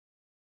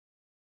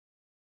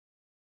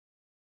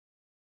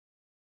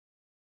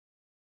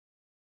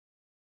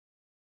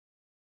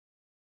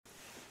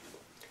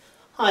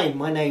Hi,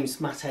 my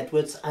name's Matt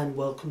Edwards and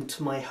welcome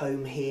to my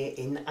home here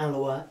in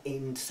Alloa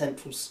in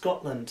central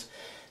Scotland.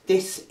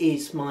 This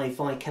is my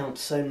Viscount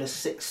Sonus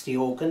 60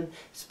 organ.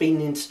 It's been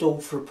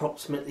installed for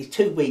approximately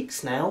 2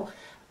 weeks now,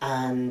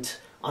 and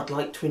I'd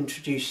like to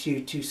introduce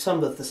you to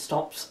some of the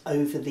stops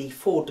over the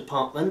 4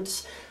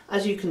 departments.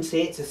 As you can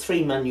see, it's a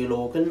 3 manual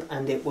organ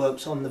and it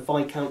works on the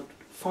Viscount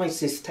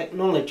Physis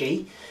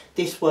technology.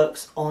 This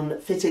works on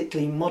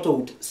physically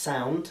modelled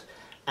sound,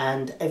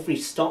 and every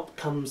stop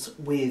comes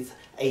with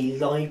a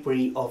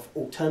library of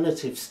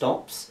alternative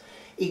stops.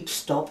 Each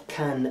stop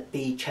can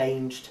be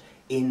changed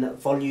in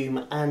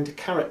volume and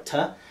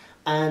character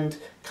and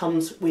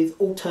comes with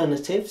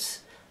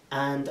alternatives,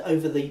 and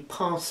over the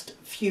past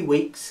few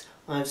weeks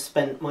I've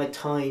spent my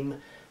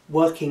time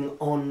working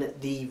on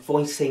the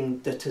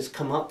voicing that has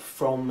come up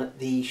from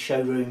the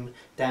showroom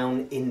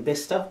down in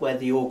Bicester where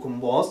the organ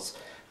was,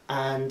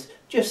 and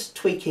just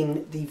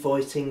tweaking the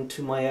voicing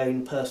to my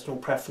own personal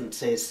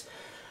preferences.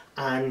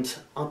 And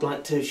I'd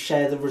like to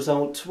share the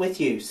results with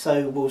you.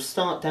 So we'll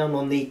start down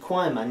on the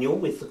choir manual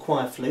with the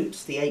choir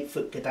flutes, the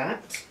 8-foot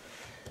Gadat.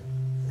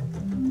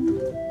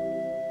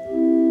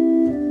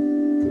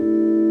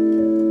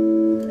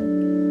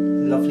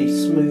 Lovely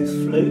smooth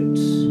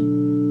flutes.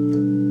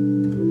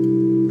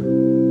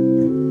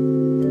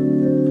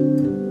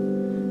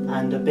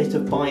 And a bit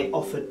of bite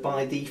offered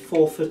by the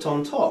 4-foot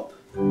on top.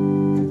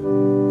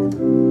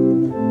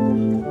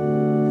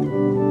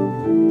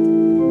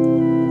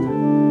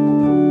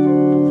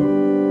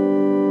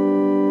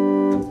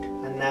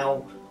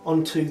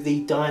 Onto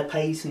the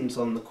diapasons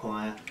on the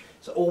choir.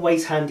 It's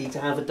always handy to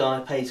have a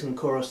diapason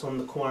chorus on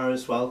the choir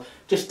as well,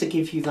 just to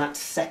give you that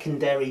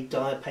secondary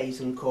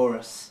diapason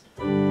chorus.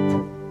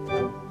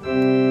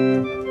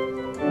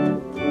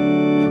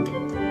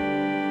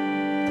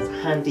 It's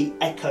a handy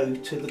echo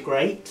to the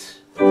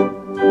great.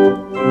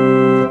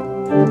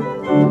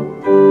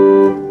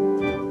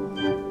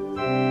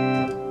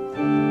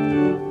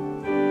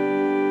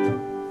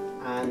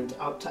 And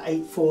up to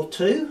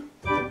 8/4/2.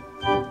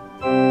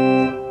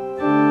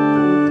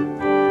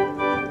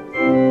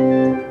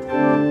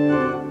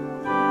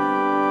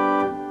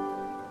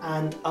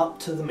 And up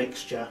to the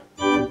mixture.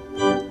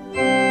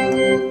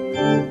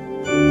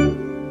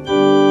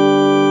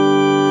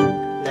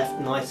 Left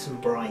nice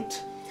and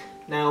bright.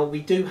 Now we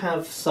do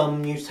have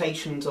some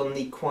mutations on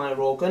the choir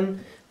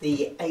organ,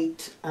 the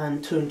 8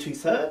 and 2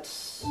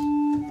 2/3.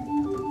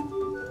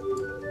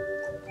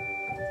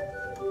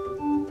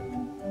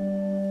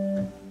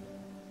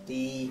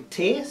 The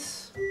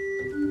tierce.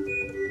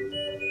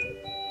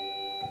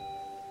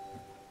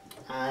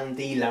 And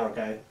the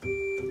largo.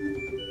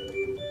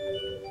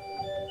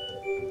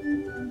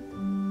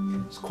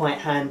 It's quite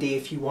handy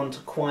if you want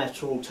a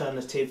quieter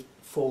alternative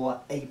for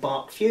a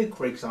Bach fugue,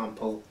 for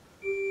example.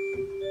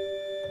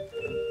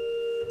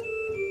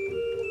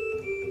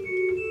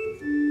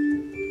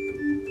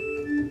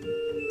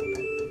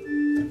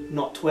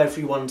 Not to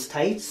everyone's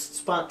tastes,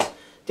 but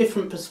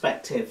different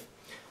perspective.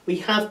 We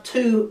have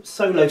 2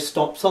 solo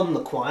stops on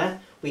the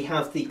choir. We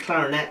have the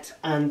clarinet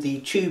and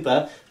the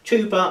tuba.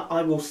 Tuba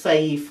I will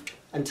save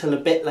until a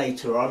bit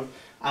later on.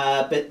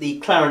 But the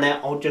clarinet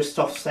I'll just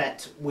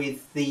offset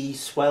with the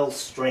swell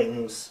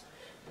strings.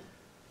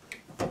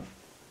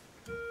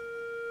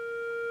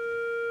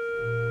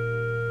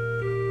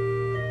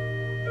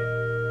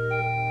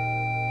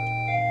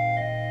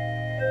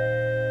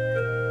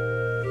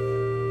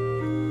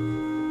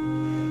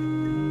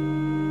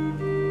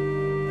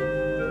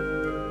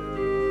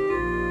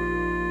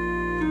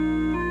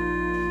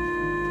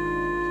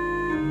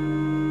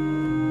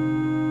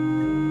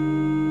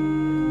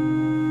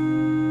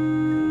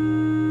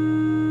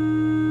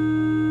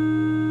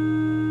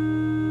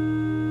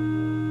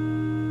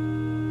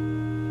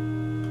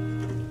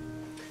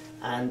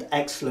 And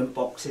excellent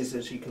boxes,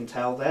 as you can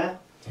tell there.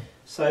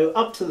 So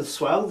up to the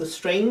swell, the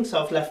strings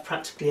I've left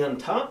practically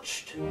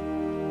untouched.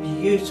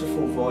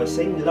 Beautiful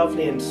voicing,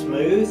 lovely and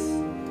smooth,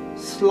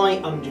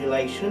 slight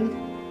undulation.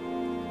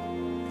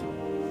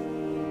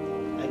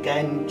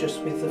 Again,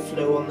 just with the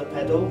flu on the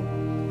pedal.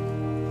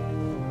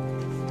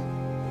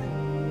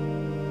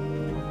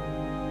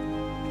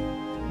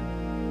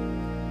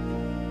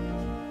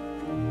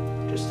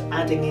 Just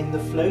adding in the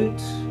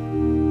flute.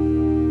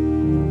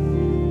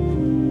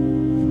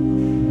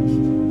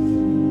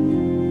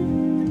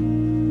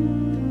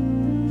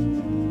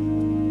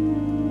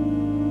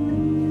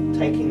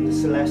 Taking the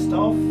celeste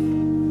off,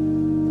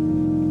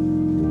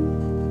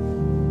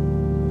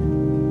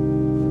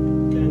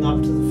 going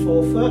up to the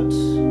 4-foot,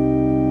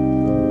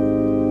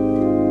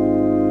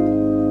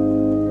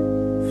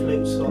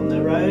 flutes on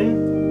their own,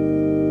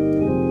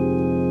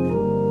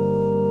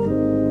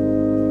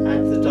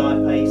 add the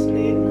diapason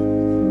in,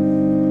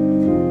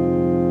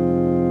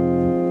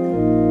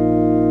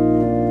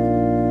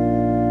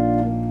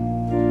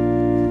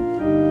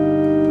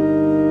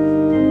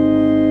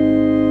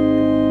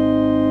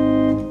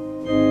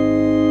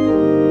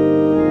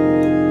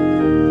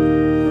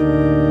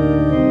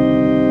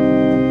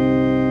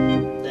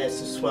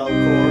 swell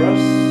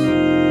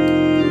chorus.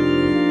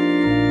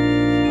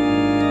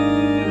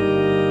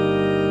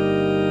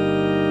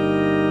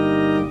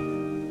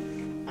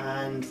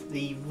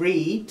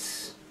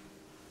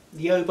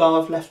 The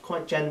oboe I've left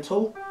quite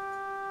gentle.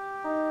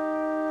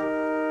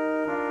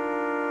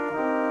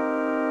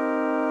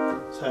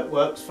 So it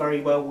works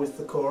very well with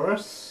the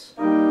chorus.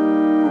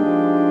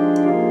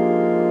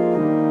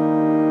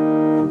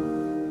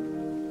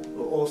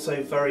 But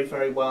also very,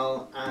 very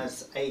well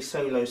as a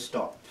solo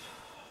stop.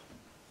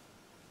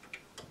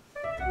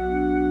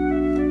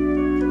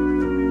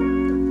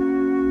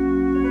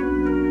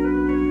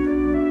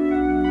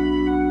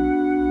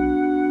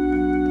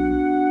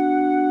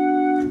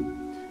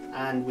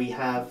 And we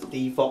have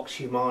the Vox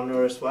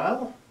Humana as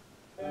well.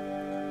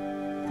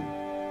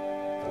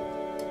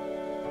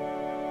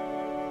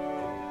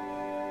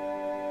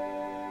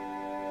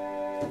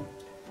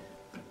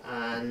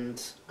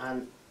 And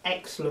an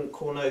excellent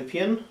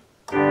cornopian.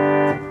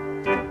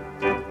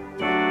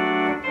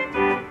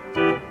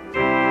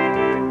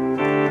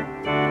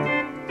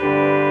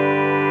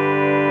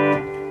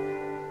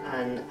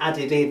 And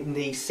added in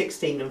the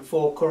 16 and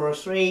 4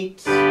 chorus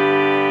reeds.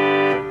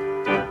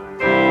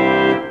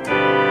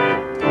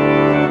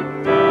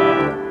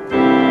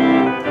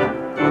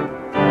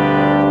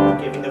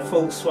 Giving a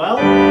full swell.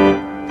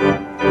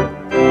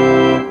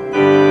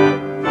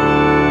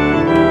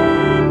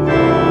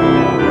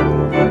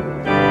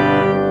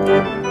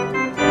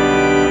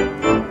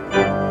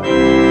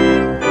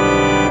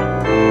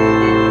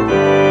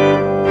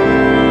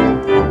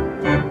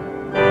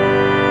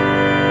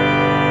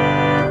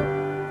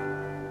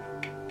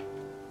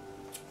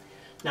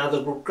 Now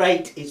the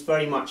grate is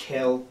very much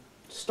hill,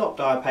 stop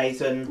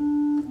diapason,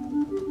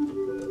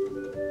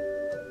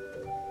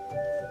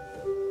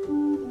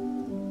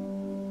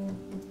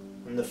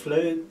 and the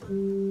flute,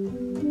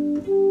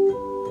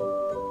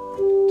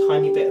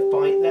 tiny bit of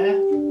bite there,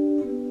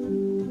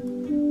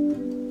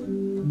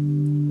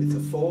 with the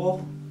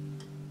 4.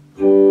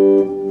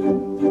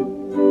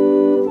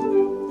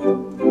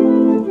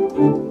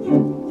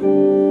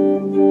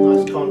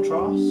 Nice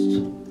contrast.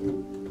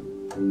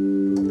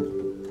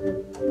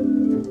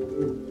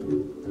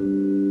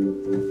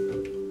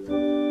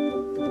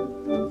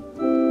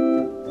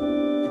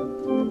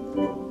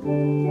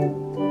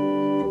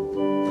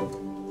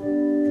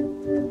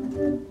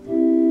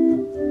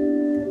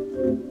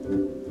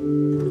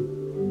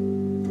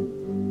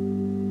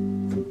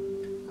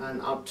 And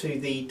up to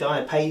the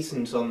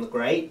diapasons on the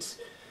grate.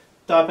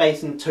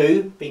 Diapason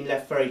 2 being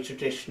left very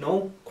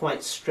traditional,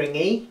 quite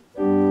stringy.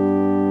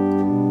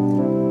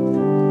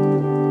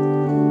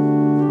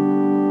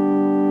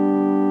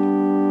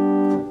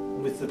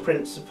 With the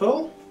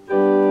principal.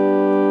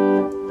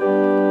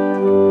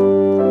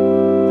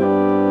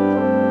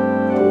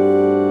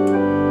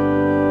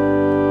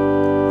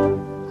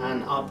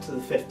 And up to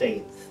the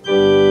 15th.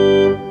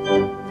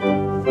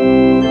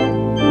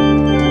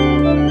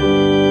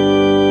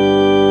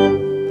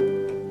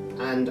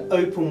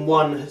 Open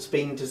 1 has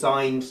been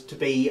designed to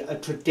be a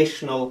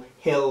traditional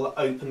hill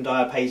open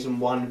diapason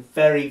 1,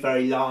 very,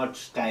 very large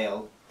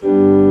scale.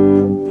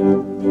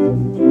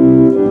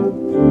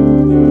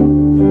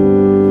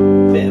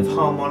 Bit of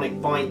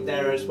harmonic bite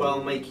there as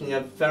well, making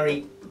a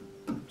very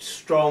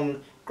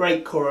strong,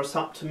 great chorus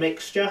up to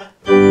mixture.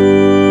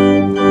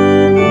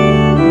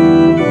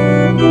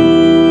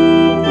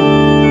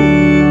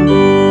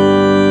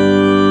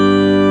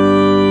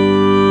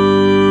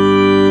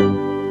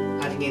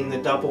 Adding in the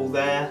double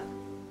there.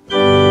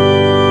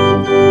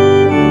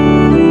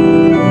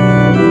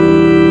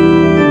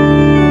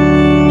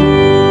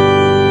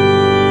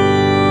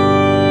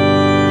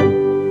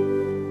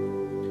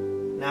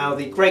 Now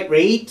the great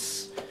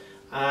reeds,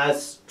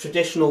 as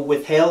traditional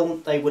with hill,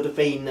 they would have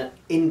been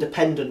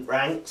independent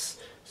ranks.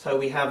 So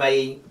we have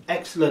a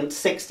excellent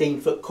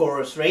 16-foot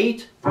chorus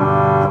reed. And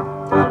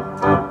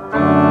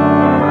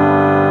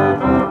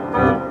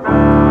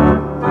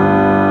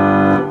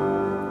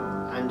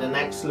an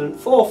excellent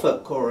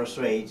 4-foot chorus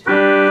reed.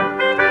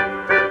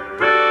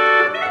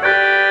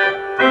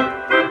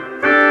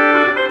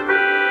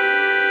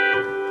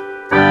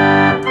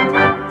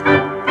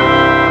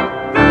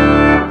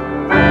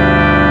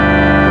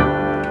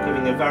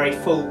 Very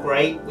full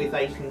grate with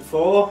 8 and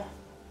 4.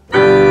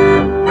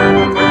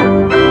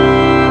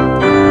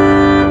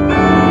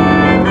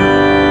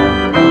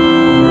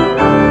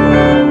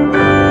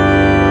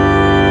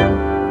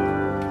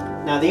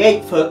 Now the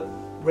 8-foot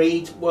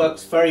reed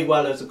works very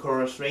well as a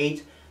chorus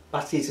reed,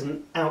 but is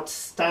an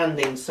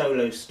outstanding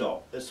solo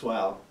stop as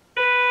well.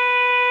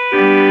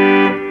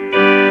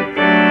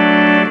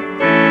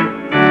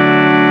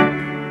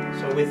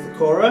 So with the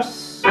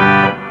chorus.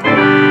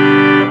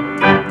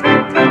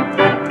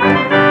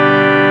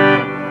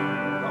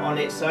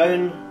 Its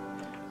own,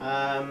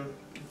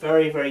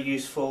 very, very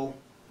useful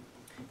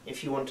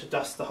if you want to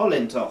dust the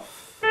Hollands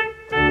off.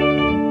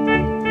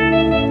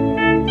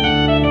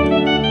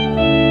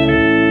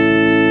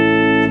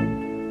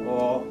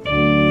 Or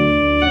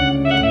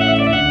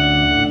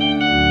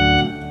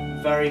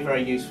very,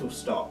 very useful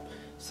stop.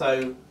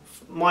 So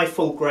my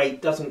full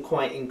grate doesn't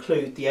quite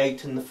include the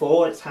 8 and the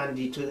 4, it's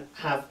handy to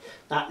have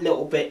that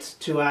little bit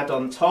to add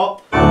on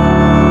top.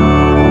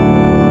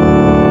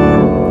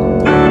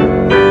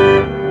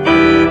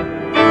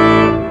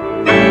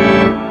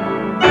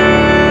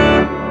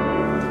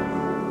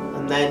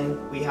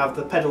 have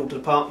the pedal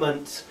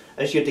department,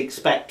 as you'd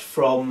expect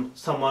from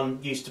someone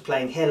used to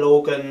playing hill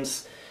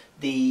organs.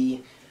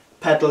 The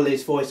pedal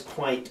is voiced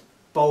quite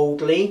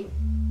boldly.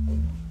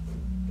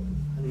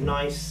 A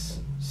nice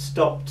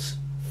stopped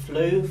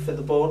flue for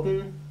the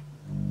Borden.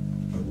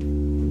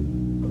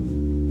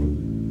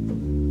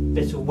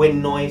 Bit of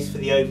wind noise for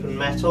the open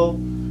metal.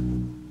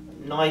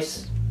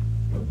 Nice,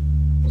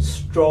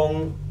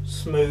 strong,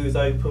 smooth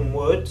open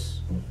wood.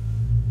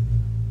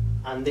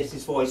 And this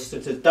is voiced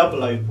at a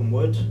double open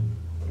wood.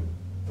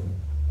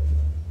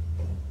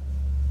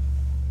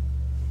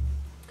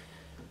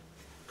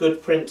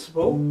 Good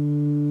principle.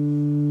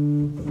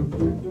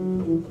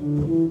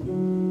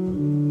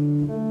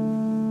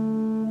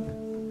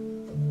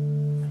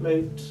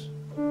 Flute.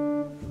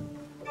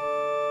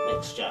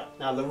 Mixture.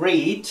 Now the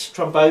reed,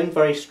 trombone,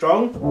 very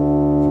strong.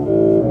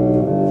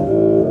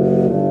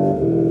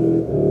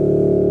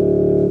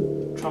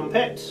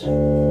 Trumpet.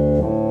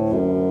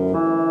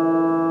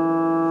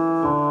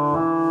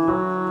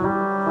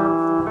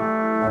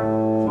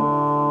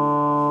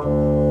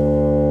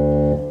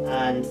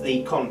 And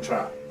the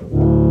contra.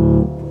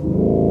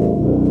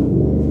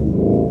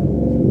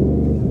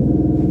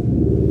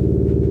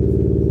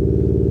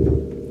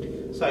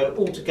 So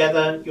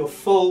altogether you're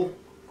full,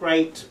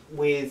 great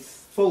with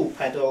full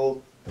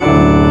pedal,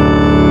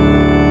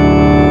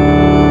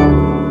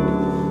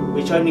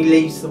 which only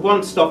leaves the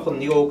one stop on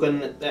the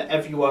organ that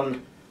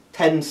everyone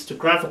tends to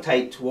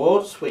gravitate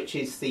towards, which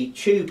is the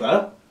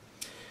tuba.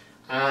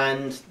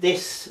 And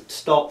this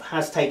stop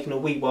has taken a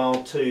wee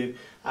while to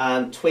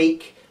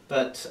tweak,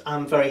 but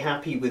I'm very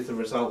happy with the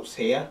results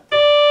here.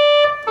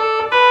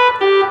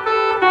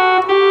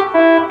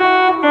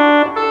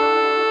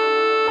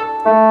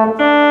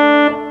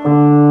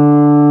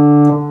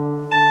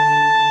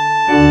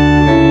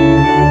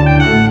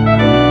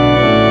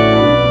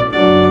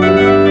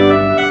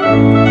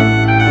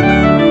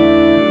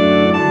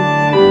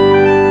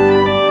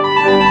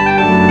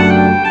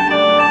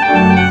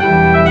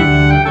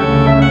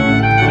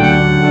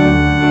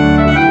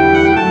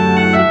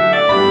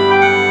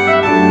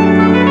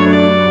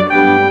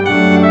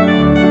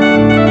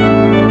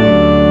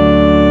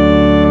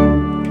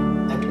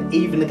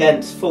 Even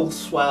against full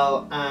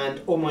swell and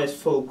almost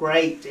full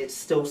grate, it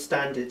still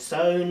stands its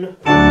own.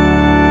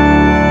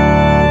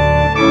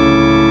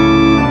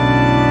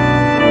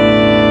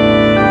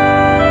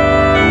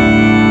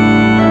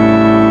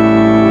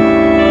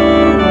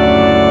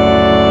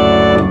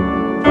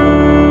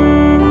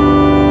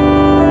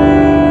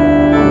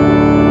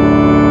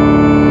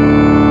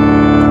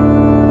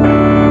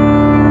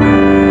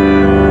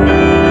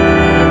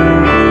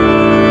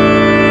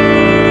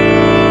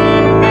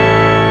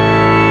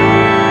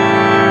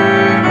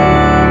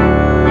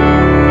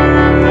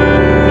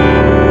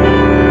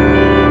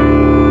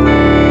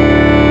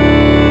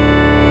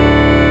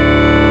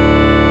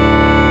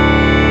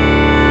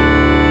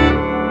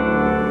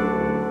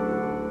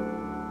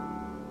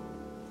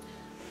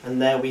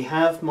 And there we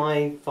have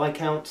my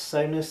Viscount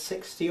Sonus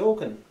 60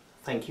 organ.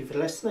 Thank you for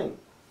listening.